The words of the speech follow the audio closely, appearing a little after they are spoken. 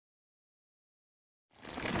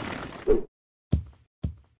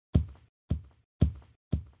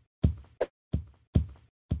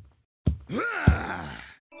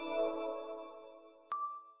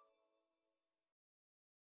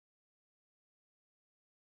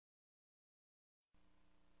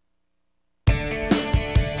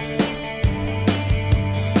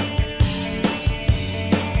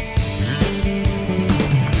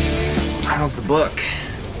book.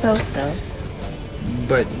 So.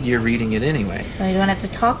 But you're reading it anyway. So I don't have to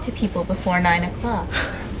talk to people before 9 o'clock.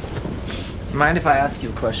 Mind if I ask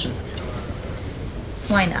you a question?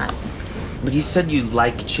 Why not? But you said you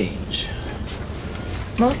like change.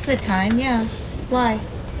 Most of the time, yeah. Why?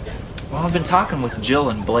 Well, I've been talking with Jill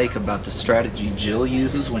and Blake about the strategy Jill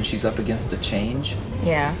uses when she's up against a change.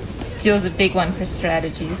 Yeah. Jill's a big one for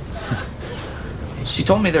strategies. She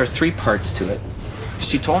told me there are 3 parts to it.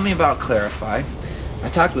 She told me about clarify. I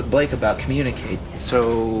talked with Blake about communicate.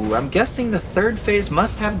 So I'm guessing the 3rd phase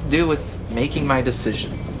must have to do with making my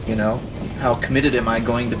decision. You know, how committed am I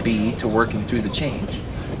going to be to working through the change?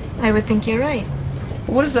 I would think you're right.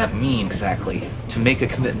 What does that mean exactly, to make a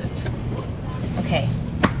commitment? Okay.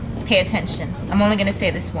 Pay attention. I'm only going to say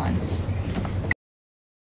this once.